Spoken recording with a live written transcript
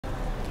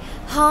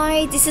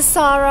Hi, this is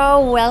Sara.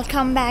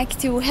 Welcome back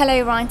to Hello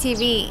Iran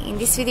TV. In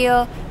this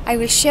video, I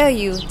will show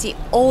you the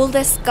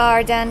oldest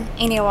garden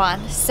in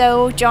Iran.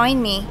 So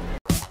join me.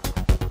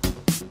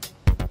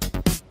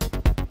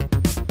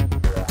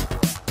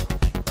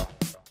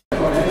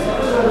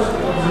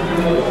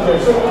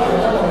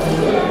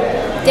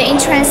 The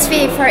entrance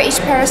fee for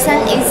each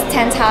person is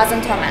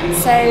 10,000 toman.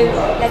 So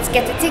let's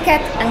get the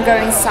ticket and go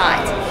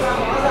inside.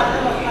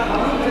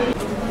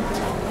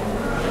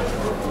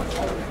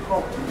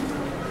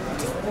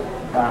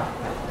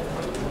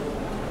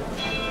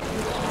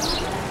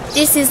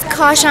 This is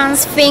Kashan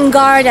Fin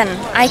Garden.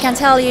 I can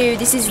tell you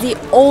this is the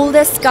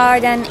oldest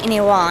garden in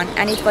Iran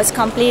and it was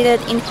completed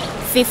in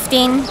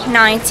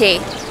 1590.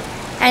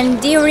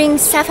 And during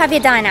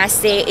Safavid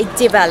dynasty it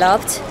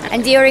developed,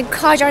 and during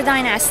Qajarid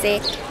dynasty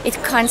it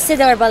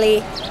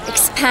considerably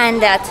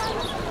expanded.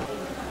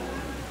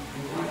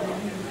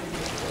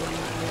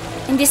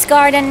 In this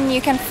garden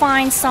you can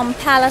find some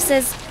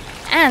palaces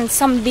and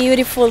some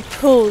beautiful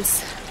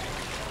pools.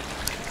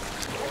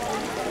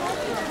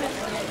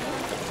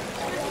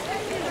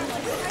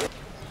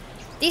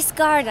 This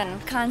garden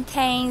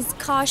contains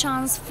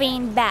Kashan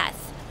Fin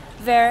Bath,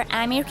 where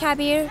Amir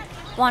Kabir,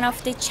 one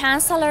of the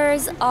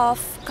chancellors of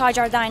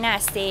Qajarid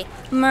dynasty,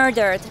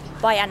 murdered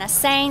by an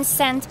assassin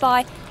sent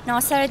by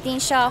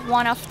Nasereddin Shah,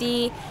 one of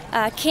the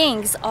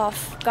kings of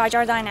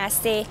Qajarid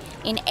dynasty,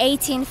 in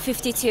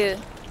 1852.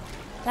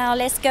 Now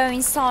let's go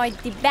inside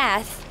the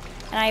bath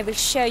and I will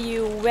show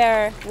you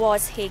where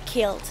was he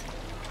killed.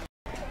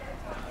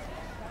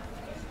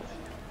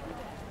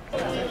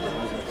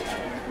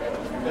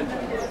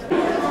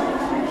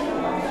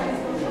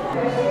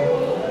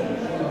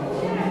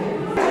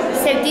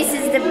 So this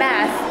is the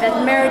bath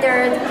that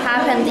murder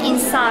happened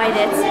inside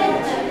it.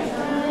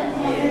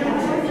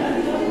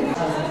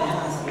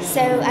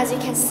 So as you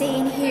can see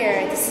in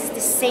here, this is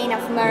the scene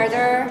of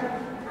murder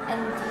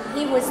and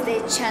he was the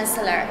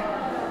chancellor.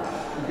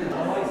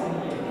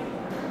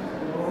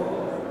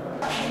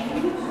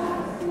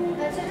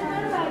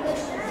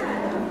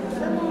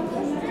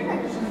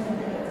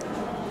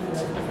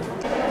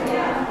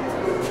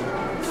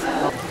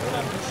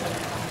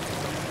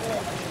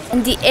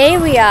 And the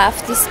area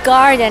of this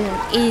garden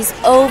is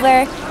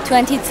over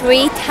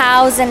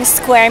 23,000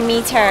 square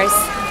meters.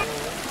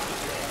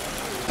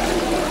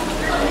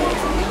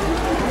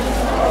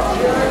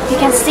 You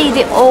can see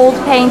the old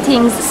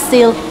paintings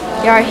still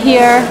are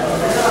here.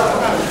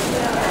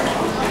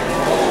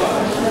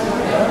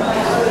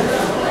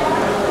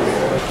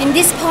 In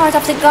this part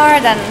of the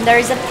garden there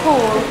is a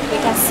pool, you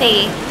can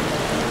see.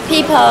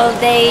 People,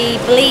 they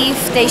believe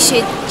they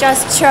should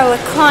just throw a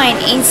coin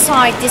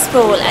inside this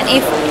pool, and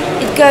if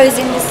it goes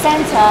in the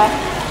center,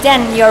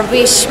 then your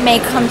wish may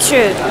come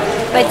true.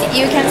 But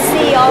you can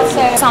see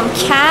also some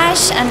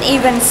cash and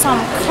even some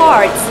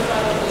cards.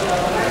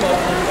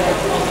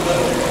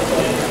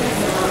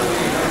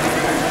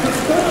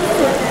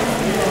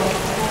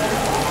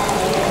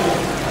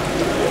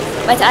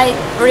 But I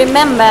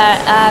remember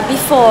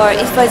before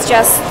it was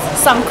just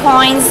some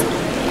coins,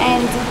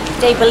 and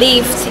they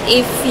believed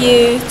if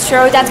you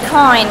throw that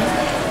coin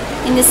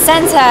in the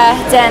center,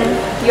 then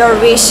your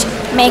wish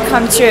may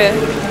come true.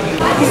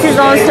 This is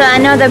also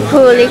another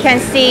pool. You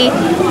can see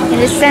in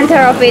the center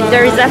of it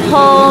there is a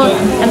hole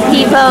and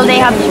people, they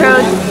have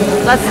thrown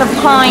lots of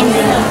coins.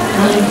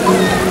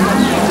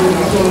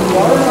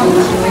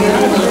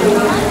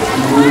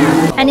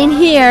 And in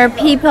here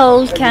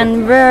people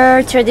can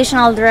wear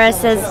traditional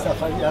dresses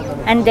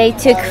and they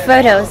took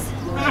photos.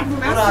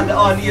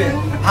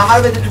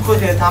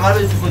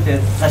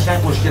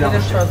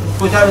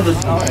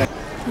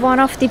 One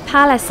of the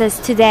palaces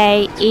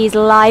today is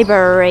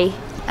library,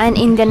 and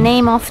in the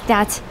name of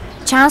that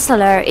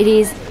chancellor it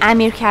is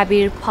Amir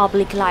Kabir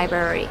Public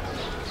Library.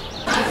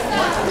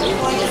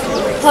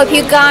 Hope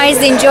you guys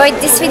enjoyed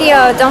this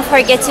video. Don't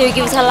forget to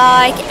give it a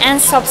like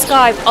and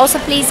subscribe. Also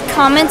please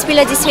comment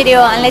below this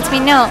video and let me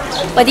know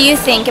what do you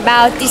think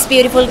about this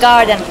beautiful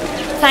garden.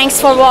 Thanks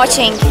for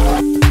watching.